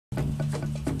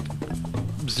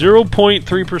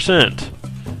0.3%.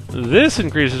 This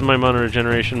increases my mana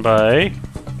regeneration by...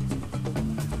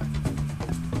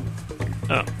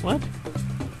 Oh, what?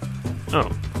 Oh.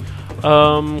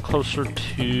 Closer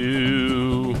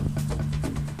to...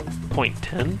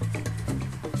 0.10?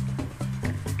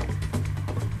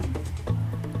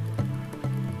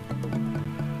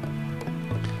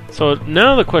 So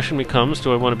now the question becomes,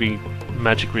 do I want to be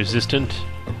magic resistant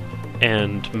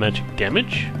and magic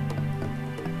damage?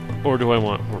 Or do I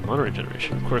want more mana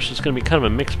regeneration? Of course, it's going to be kind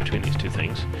of a mix between these two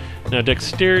things. Now,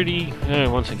 dexterity,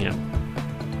 once again.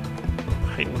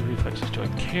 Heightened reflexes, do I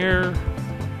care?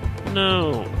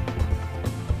 No.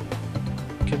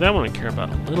 Okay, that one I care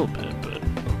about a little bit, but...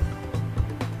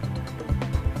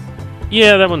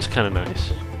 yeah, that one's kind of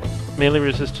nice. Melee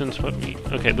resistance, what meat?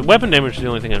 Okay, the weapon damage is the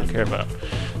only thing I don't care about.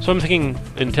 So I'm thinking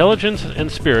intelligence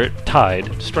and spirit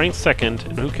tied, strength second,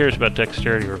 and who cares about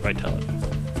dexterity or vitality?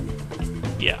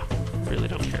 Yeah, really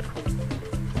don't care.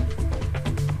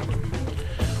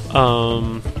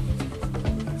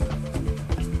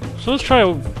 So let's try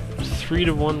a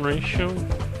 3-to-1 ratio,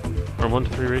 or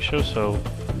 1-to-3 ratio. So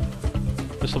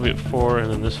this will be at 4,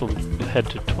 and then this will head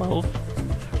to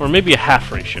 12, or maybe a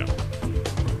half ratio.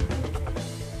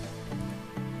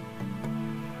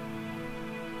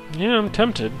 Yeah, I'm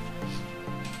tempted.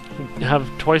 Have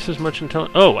twice as much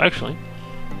intelligence. Oh, actually.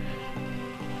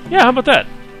 Yeah, how about that?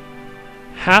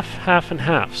 Half, half, and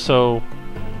half. So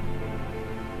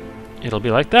it'll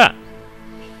be like that.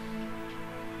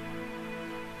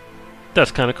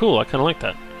 That's kind of cool. I kind of like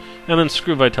that. And then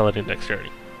screw vitality and dexterity.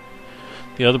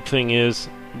 The other thing is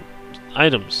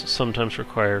items sometimes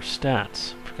require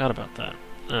stats. Forgot about that.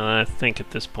 I think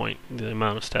at this point the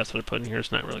amount of stats that I put in here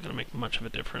is not really going to make much of a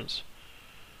difference.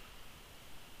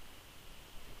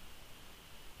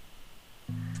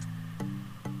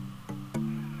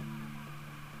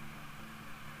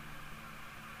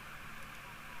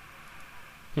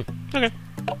 Okay.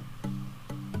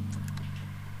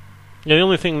 Yeah, the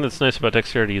only thing that's nice about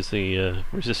dexterity is the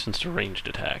resistance to ranged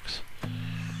attacks.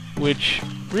 Which,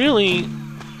 really,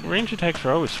 ranged attacks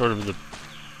are always sort of the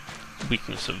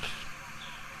weakness of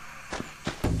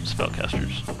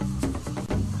spellcasters.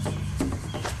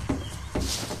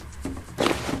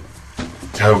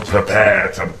 So prepare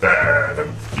to burn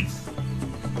and feast.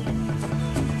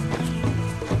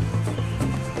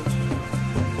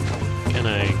 Can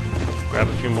I grab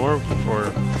a few more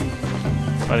before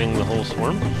fighting the whole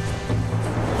swarm?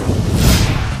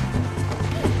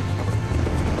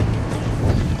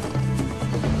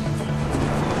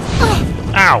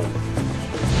 Ow!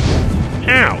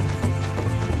 Ow!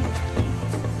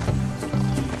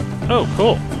 Oh,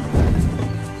 cool.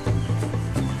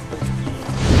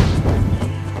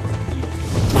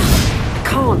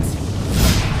 Can't.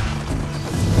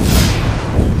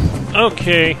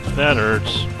 Okay, that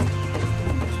hurts.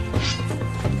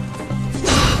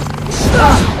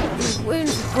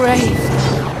 Wounds are grave.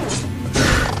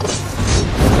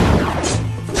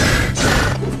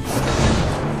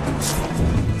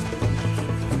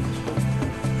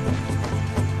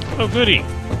 Oh, goody.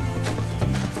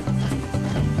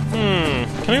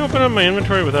 Can I open up my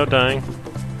inventory without dying?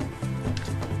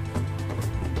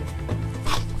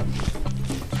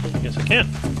 Yes, I can.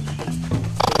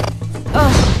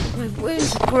 Oh, my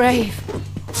wounds are grave.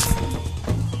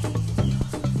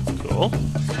 Cool.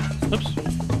 Oops.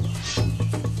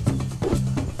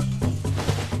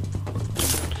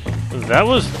 That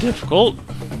was difficult.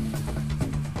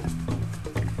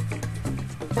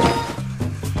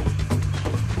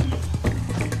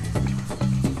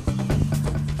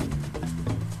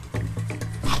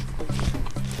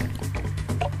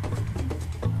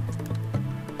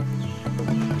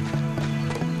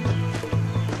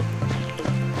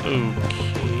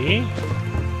 Okay.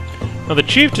 Now the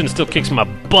chieftain still kicks my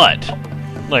butt.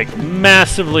 Like,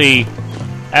 massively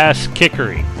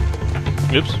ass-kickery.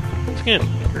 Oops. Skin.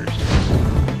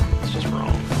 It's just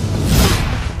wrong.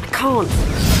 I can't.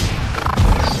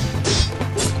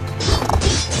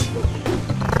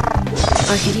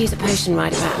 I could use a potion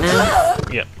right about now.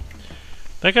 Yep.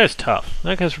 That guy's tough.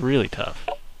 That guy's really tough.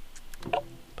 But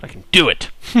I can do it!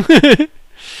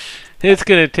 It's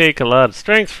gonna take a lot of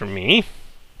strength from me.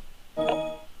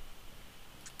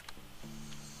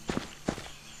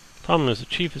 Problem is the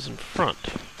chief is in front.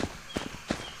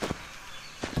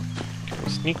 Can I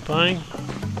sneak by?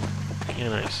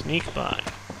 Can I sneak by?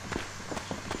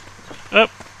 Oh,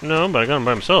 no, but I got him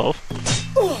by himself.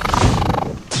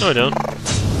 No, I don't.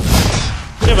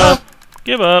 Give up!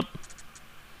 Give up!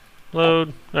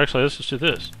 Load. Actually, let's just do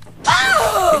this.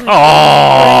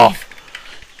 Oh!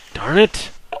 Darn it!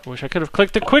 I wish I could have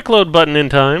clicked the quick load button in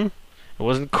time. It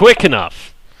wasn't quick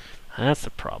enough. That's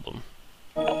the problem.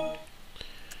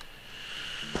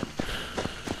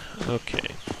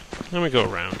 Okay. Let me go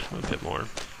around a bit more.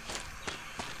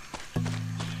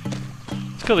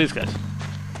 Let's kill these guys.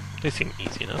 They seem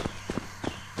easy enough.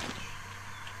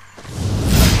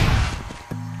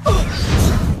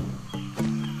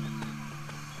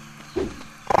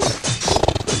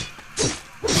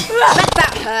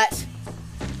 That hurt.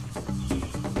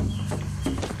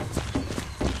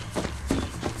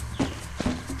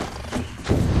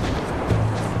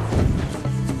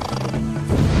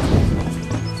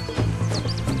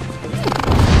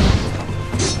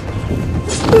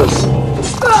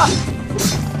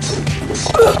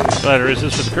 Glad I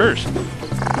resisted the curse.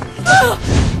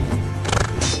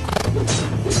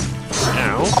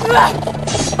 Ow.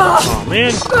 Oh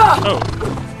man. Oh.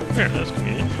 There, that's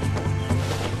convenient.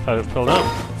 Thought it fell down.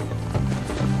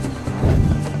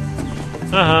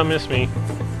 Haha, missed me.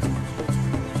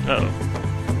 Uh-oh.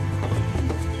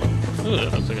 Ooh,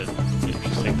 that looks like an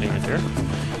interesting thing right there.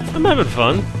 I'm having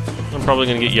fun. I'm probably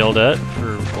going to get yelled at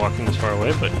for walking this far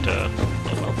away, but, oh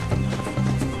well.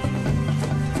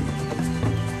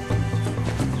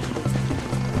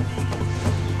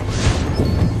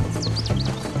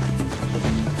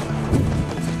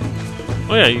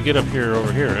 Oh yeah, you get up here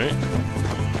over here, right?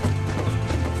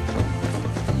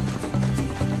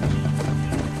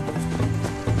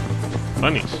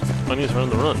 Bunnies. Bunnies are on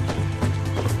the run.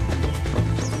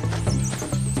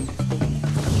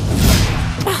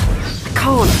 I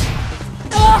can't.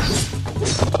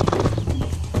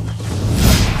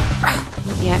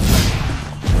 Yeah.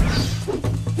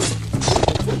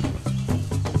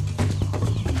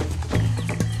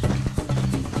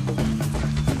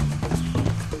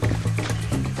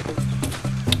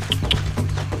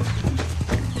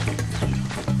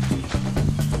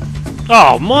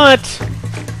 Oh, what?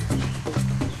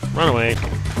 Run away.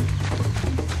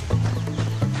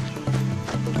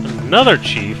 Another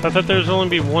chief? I thought there was only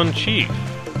be one chief.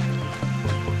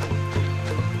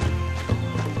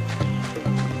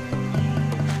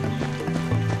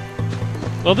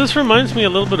 Well, this reminds me a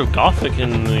little bit of Gothic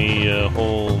in the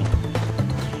whole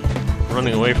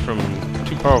running away from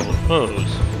too powerful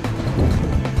foes.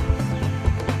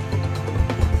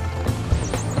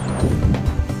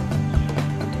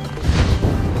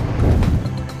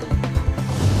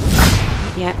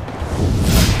 Yeah.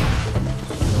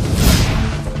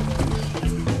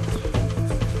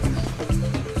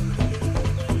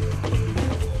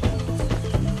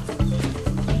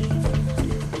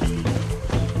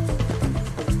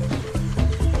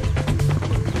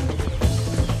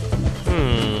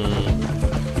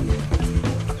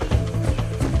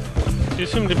 You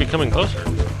seem to be coming closer.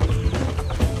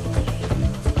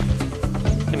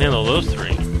 Can handle those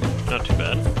three. Not too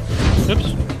bad.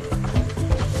 Oops.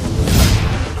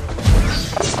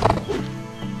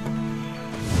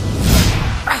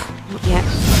 Yeah.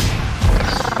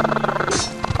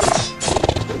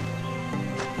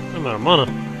 I'm out of mana.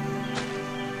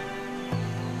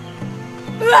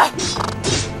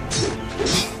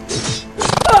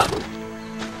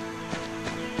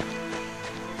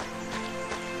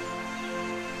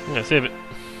 I'm gonna save it.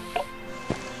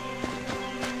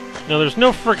 Now, there's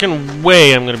no frickin'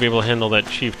 way I'm gonna be able to handle that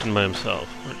chieftain by himself.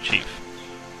 Or chief.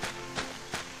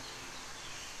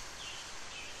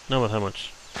 Not with how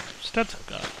much stats I've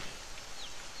got.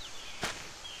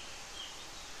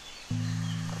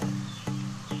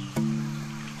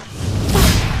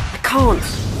 I can't.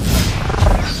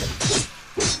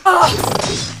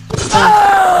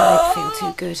 I feel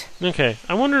too good. Okay,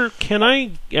 I wonder, can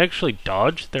I actually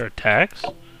dodge their attacks?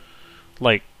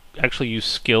 Like, actually use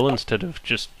skill instead of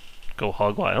just go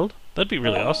hog wild? That'd be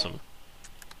really awesome.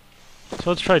 So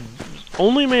let's try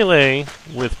only melee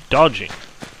with dodging.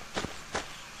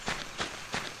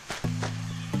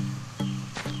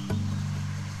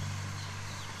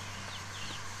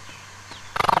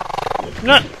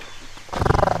 Nah.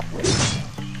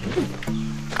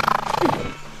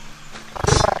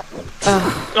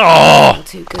 Oh!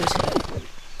 Too good.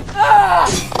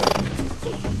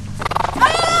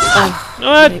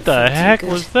 What the heck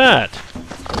was that?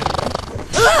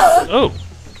 Oh.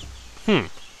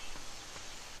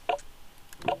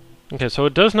 Okay, so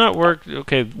it does not work.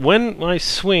 Okay, when I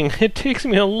swing, it takes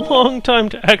me a long time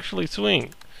to actually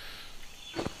swing.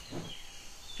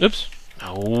 Oops.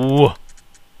 No.